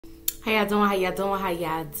How y'all doing? How y'all doing? How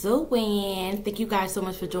y'all doing? Thank you guys so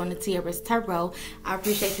much for joining Tiara's Tarot. I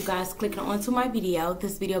appreciate you guys clicking onto my video.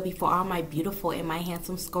 This video be for all my beautiful and my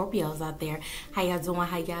handsome Scorpios out there. How y'all doing?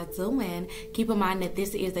 How y'all doing? Keep in mind that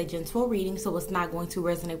this is a gentle reading, so it's not going to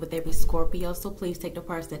resonate with every Scorpio. So please take the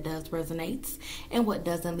parts that does resonate and what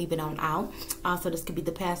doesn't, leave it on out. Also, this could be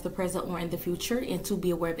the past, the present, or in the future. And to be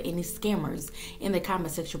aware of any scammers in the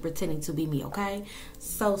comment section pretending to be me, okay?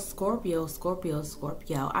 So Scorpio,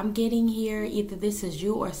 I'm getting here, either this is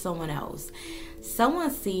you or someone else. Someone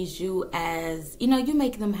sees you as, you know, you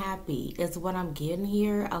make them happy is what I'm getting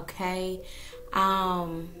here, okay?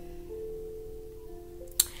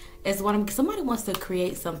 Somebody wants to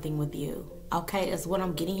create something with you, okay, is what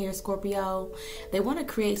I'm getting here, Scorpio. They want to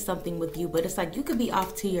create something with you, but it's like you could be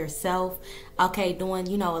off to yourself, okay, doing,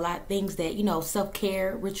 you know, a lot of things that, you know,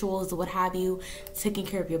 self-care rituals or what have you, taking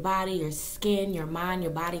care of your body, your skin, your mind,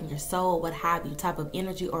 your body, and your soul, what have you, type of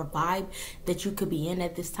energy or vibe that you could be in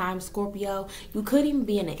at this time, Scorpio. You could even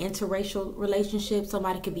be in an interracial relationship.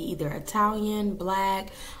 Somebody could be either Italian, black,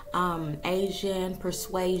 Asian,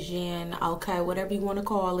 persuasion, okay, whatever you want to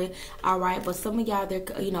call it, all right? But some of y'all, they're,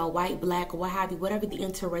 you know, white, black, or what have you, whatever the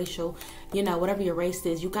interracial, you know, whatever your race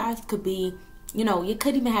is, you guys could be, you know, you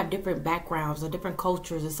could even have different backgrounds or different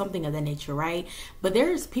cultures or something of that nature, right? But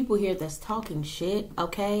there's people here that's talking shit,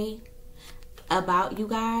 okay, about you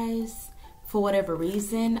guys for whatever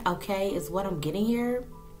reason, okay, is what I'm getting here.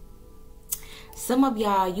 Some of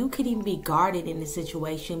y'all, you could even be guarded in this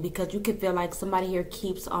situation because you could feel like somebody here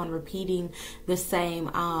keeps on repeating the same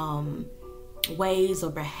ways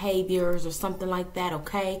or behaviors or something like that,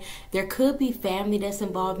 okay? There could be family that's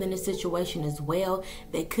involved in this situation as well.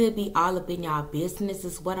 They could be all up in y'all business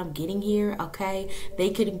is what I'm getting here, okay? They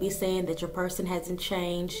could be saying that your person hasn't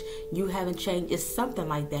changed, you haven't changed. It's something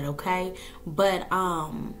like that, okay? But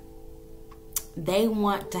they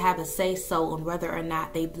want to have a say-so on whether or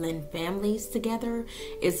not they blend families together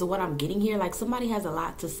is what I'm getting here. Like somebody has a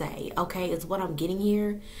lot to say, okay, is what I'm getting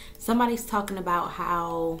here. Somebody's talking about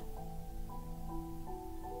how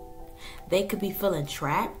they could be feeling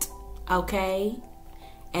trapped, okay,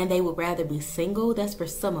 and they would rather be single. That's for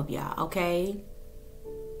some of y'all, okay?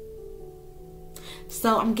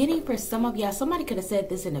 So I'm getting for some of y'all, somebody could have said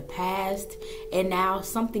this in the past and now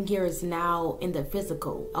something here is now in the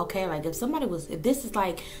physical, okay? Like if this is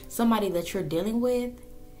like somebody that you're dealing with,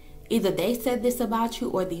 either they said this about you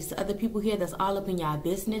or these other people here that's all up in y'all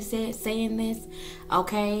business saying this,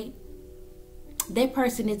 okay? That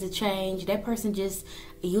person is a change. That person just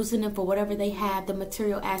using them for whatever they have, the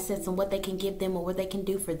material assets and what they can give them or what they can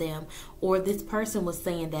do for them. Or this person was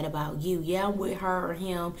saying that about you. Yeah, I'm with her or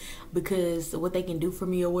him because what they can do for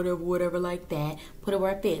me or whatever like that. Put it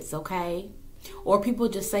where it fits, okay? Or people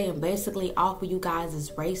just saying basically off of you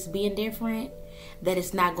guys' race being different, that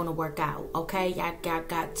it's not going to work out, okay? Y'all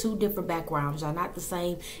got two different backgrounds. Y'all not the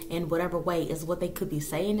same in whatever way is what they could be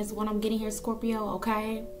saying is what I'm getting here, Scorpio,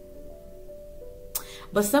 okay?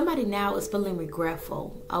 But somebody now is feeling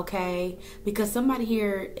regretful, okay? Because somebody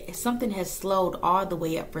here, something has slowed all the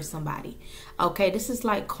way up for somebody, okay? This is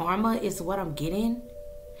like karma is what I'm getting.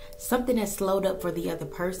 Something has slowed up for the other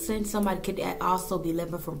person. Somebody could also be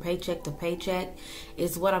living from paycheck to paycheck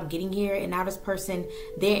is what I'm getting here. And now this person,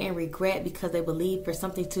 they're in regret because they believe for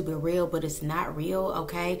something to be real, but it's not real,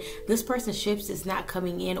 okay? This person's ships is not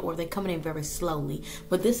coming in or they're coming in very slowly.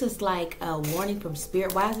 But this is like a warning from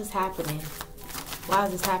spirit. Why is this happening? Why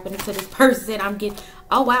is this happening to this person? I'm getting,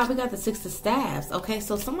 oh wow, we got the Six of Staves. Okay,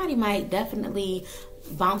 so somebody might definitely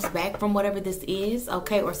bounce back from whatever this is,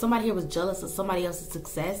 okay? Or somebody here was jealous of somebody else's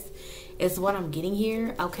success is what I'm getting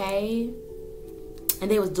here, okay?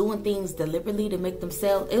 And they was doing things deliberately to make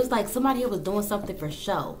themselves, it was like somebody here was doing something for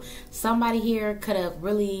show. Somebody here could have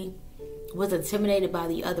really was intimidated by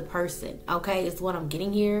the other person, okay, is what I'm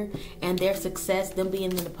getting here. And their success, them being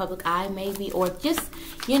in the public eye maybe, or just,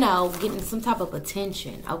 you know, getting some type of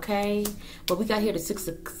attention, okay? But we got here the Six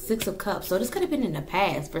of Cups, so this could have been in the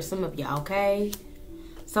past for some of y'all, okay?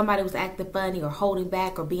 Somebody was acting funny or holding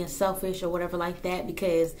back or being selfish or whatever like that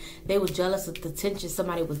because they were jealous of the attention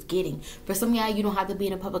somebody was getting. For some of y'all, you don't have to be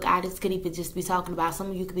in a public eye. This could even just be talking about, some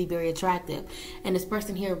of you could be very attractive. And this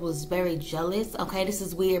person here was very jealous. Okay, this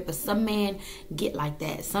is weird, but some men get like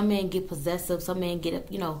that. Some men get possessive. Some men get,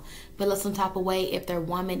 you know, feel some type of way if their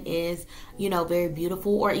woman is, you know, very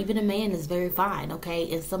beautiful, or even a man is very fine, okay?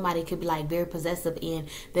 And somebody could be like very possessive and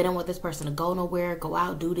they don't want this person to go nowhere, go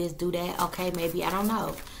out, do this, do that, okay? Maybe, I don't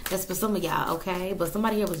know. That's for some of y'all, okay? But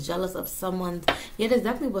somebody here was jealous of someone. Yeah, this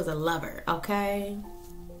definitely was a lover, okay?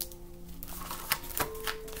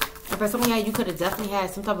 for some of y'all, you could have definitely had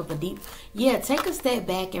some type of a deep, take a step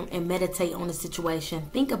back and meditate on the situation.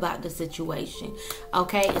 Think about the situation,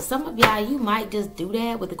 okay? And some of y'all, you might just do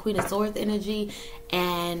that with the Queen of Swords energy,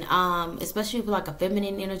 and especially with like a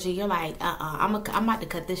feminine energy, you're like, I'm about to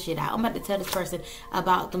cut this shit out. I'm about to tell this person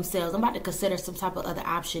about themselves. I'm about to consider some type of other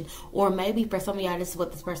option. Or maybe for some of y'all, this is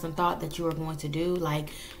what this person thought that you were going to do. Like,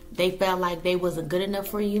 they felt like they wasn't good enough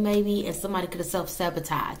for you, maybe, and somebody could have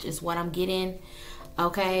self-sabotaged, is what I'm getting.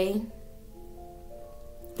 Okay,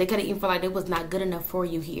 they could have even felt like they was not good enough for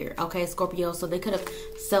you here, okay, Scorpio. So they could have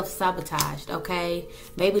self-sabotaged, okay?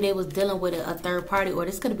 Maybe they was dealing with a third party, or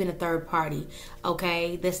this could have been a third party,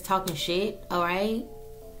 okay, that's talking shit, all right?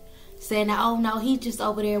 Saying, oh no, he's just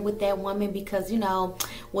over there with that woman because, you know,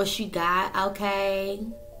 what she got, okay?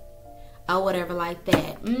 Or whatever like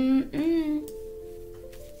that.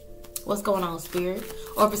 What's going on, Spirit?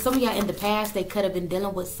 Or for some of y'all in the past, they could have been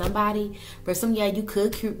dealing with somebody. For some of y'all, you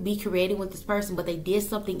could be creating with this person, but they did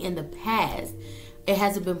something in the past. It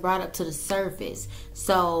hasn't been brought up to the surface.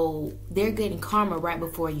 So they're getting karma right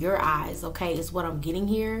before your eyes, okay, is what I'm getting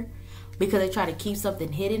here. Because they try to keep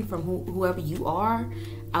something hidden from whoever you are,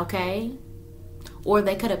 okay? Or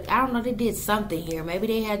they could have, I don't know, they did something here. Maybe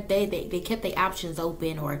they kept their options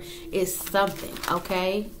open, or it's something,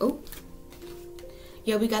 okay? Ooh.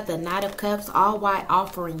 Yeah, we got the Knight of Cups, all while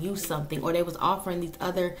offering you something. Or they was offering these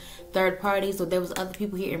other third parties, or there was other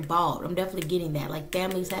people here involved. I'm definitely getting that. Like,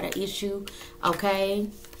 families had an issue, okay?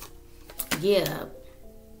 Yeah.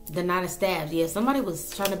 The Knight of Staves. Yeah, somebody was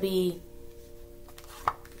trying to be...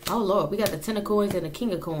 Oh, Lord. We got the Ten of Coins and the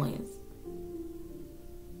King of Coins.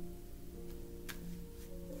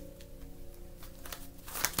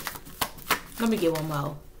 Let me get one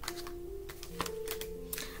more.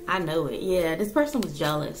 I know it. Yeah, this person was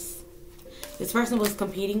jealous. This person was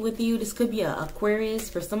competing with you. This could be an Aquarius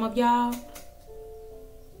for some of y'all.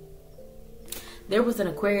 There was an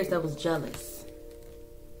Aquarius that was jealous.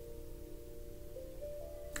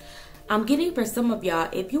 I'm getting for some of y'all,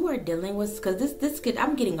 if you are dealing with, because this could,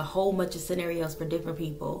 I'm getting a whole bunch of scenarios for different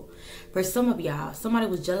people. For some of y'all, somebody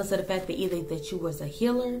was jealous of the fact that either that you was a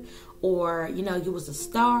healer, or, you know, you was a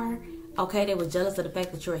star. Okay, they were jealous of the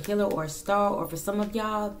fact that you're a healer or a star. Or for some of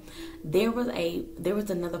y'all, there was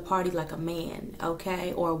another party, like a man,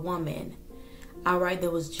 okay, or a woman, all right,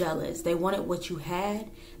 that was jealous. They wanted what you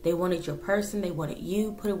had. They wanted your person. They wanted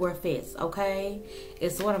you. Put it where it fits, okay?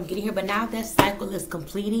 It's what I'm getting here. But now that cycle is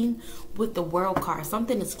completing with the World card.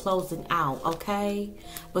 Something is closing out, okay?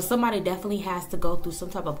 But somebody definitely has to go through some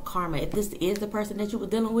type of karma. If this is the person that you were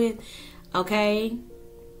dealing with, okay,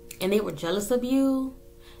 and they were jealous of you,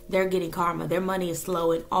 they're getting karma. Their money is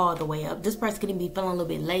slowing all the way up. This person could be feeling a little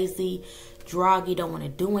bit lazy, droggy, don't want to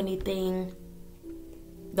do anything,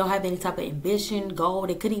 don't have any type of ambition, goal.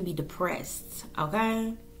 They could even be depressed,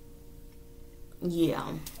 okay? Yeah.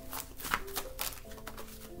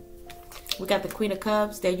 We got the Queen of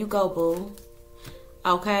Cups. There you go, boo.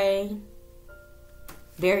 Okay.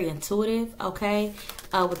 Very intuitive, okay?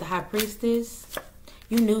 With the High Priestess.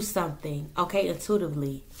 You knew something, okay,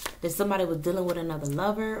 intuitively. That somebody was dealing with another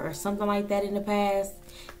lover or something like that in the past.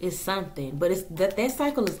 It's something. But it's that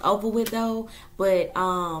cycle is over with, though. But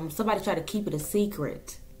somebody tried to keep it a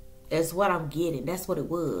secret. That's what I'm getting. That's what it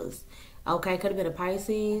was. Okay, could have been a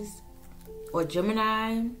Pisces or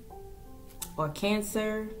Gemini or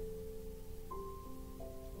Cancer.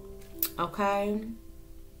 Okay.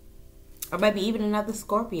 Or maybe even another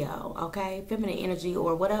Scorpio, okay? Feminine energy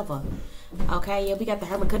or whatever. Okay, yeah, we got the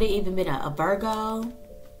Hermit. Could have even been a Virgo.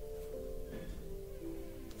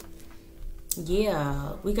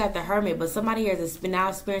 Yeah, we got the Hermit. But somebody here has been now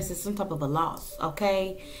experiencing some type of a loss,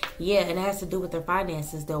 okay? Yeah, and it has to do with their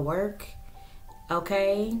finances, their work.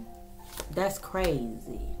 Okay? That's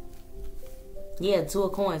crazy. Yeah, Two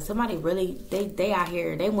of Coins. Somebody really, they out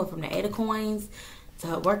here, they went from the Eight of Coins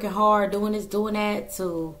to working hard, doing this, doing that,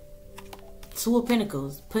 to Two of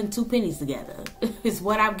Pentacles, putting two pennies together is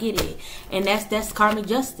what I'm getting. And that's karmic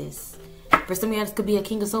justice. For some of you, this could be a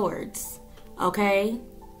King of Swords. Okay?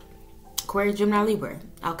 Aquarius, Gemini, Libra.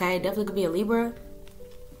 Okay? Definitely could be a Libra.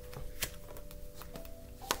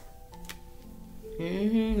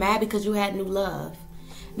 Mad because you had new love.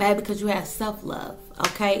 Mad because you had self-love.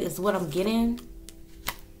 Okay? Is what I'm getting.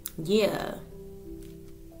 Yeah.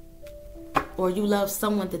 Or you love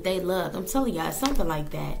someone that they loved. I'm telling y'all, something like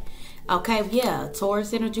that. Okay, yeah,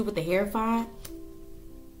 Taurus energy with the Hierophant.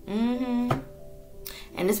 And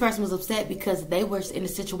this person was upset because they were in a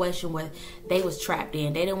situation where they was trapped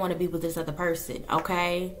in. They didn't want to be with this other person,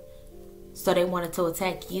 okay? So they wanted to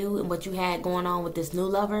attack you and what you had going on with this new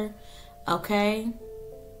lover, okay?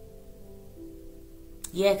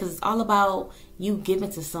 Yeah, because it's all about you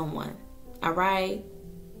giving to someone. All right?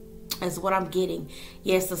 That's what I'm getting.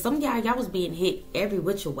 Yeah, so some of y'all was being hit every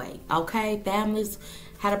which way. Okay? Families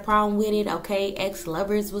had a problem with it. Okay?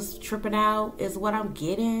 Ex-lovers was tripping out is what I'm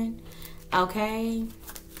getting. Okay?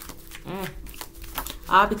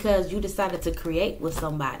 All because you decided to create with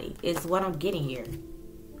somebody is what I'm getting here.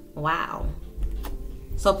 Wow.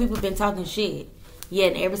 So people been talking shit. Yeah,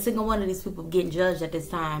 and every single one of these people getting judged at this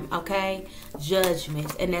time. Okay?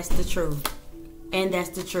 Judgment. And that's the truth. And that's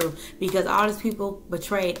the truth. Because all these people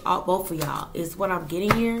betrayed both of y'all is what I'm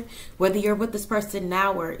getting here. Whether you're with this person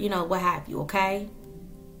now or, you know, what have you. Okay?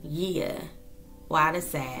 Yeah. Wow, that's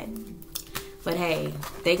sad. But hey,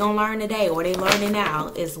 they gonna learn today or they learning now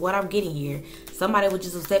is what I'm getting here. Somebody was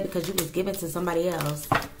just upset because you was giving to somebody else.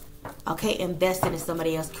 Okay, investing in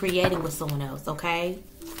somebody else, creating with someone else, okay?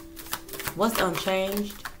 What's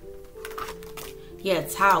unchanged? Yeah,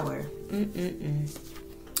 Tower.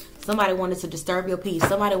 Somebody wanted to disturb your peace.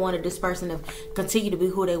 Somebody wanted this person to continue to be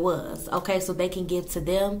who they was. Okay, so they can give to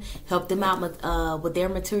them, help them out with their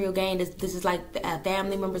material gain. This is like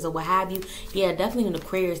family members or what have you. Yeah, definitely in the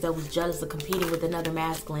Aquarius that was jealous of competing with another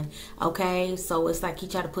masculine. Okay, so it's like he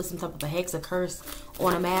tried to put some type of a hex or curse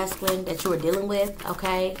on a masculine that you were dealing with.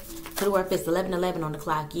 Okay, to the where if it's 11:11 on the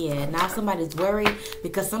clock. Yeah, now somebody's worried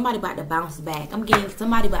because somebody about to bounce back. I'm getting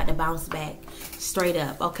somebody about to bounce back. Straight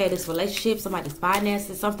up. Okay, this relationship, somebody's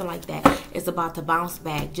finances, something like that. It's about to bounce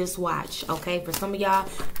back. Just watch. Okay, for some of y'all,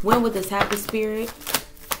 when with this happy spirit.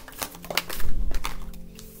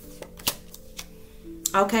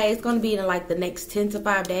 Okay, it's going to be in like the next 10 to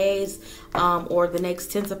 5 days or the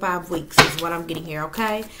next 10 to 5 weeks is what I'm getting here.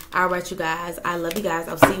 Okay, all right, you guys. I love you guys.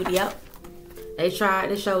 I'll see you. Yep. They tried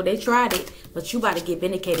the show. They tried it. But you about to get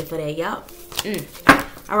vindicated for that. Yup.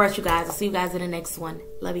 All right, you guys. I'll see you guys in the next one.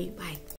 Love you. Bye.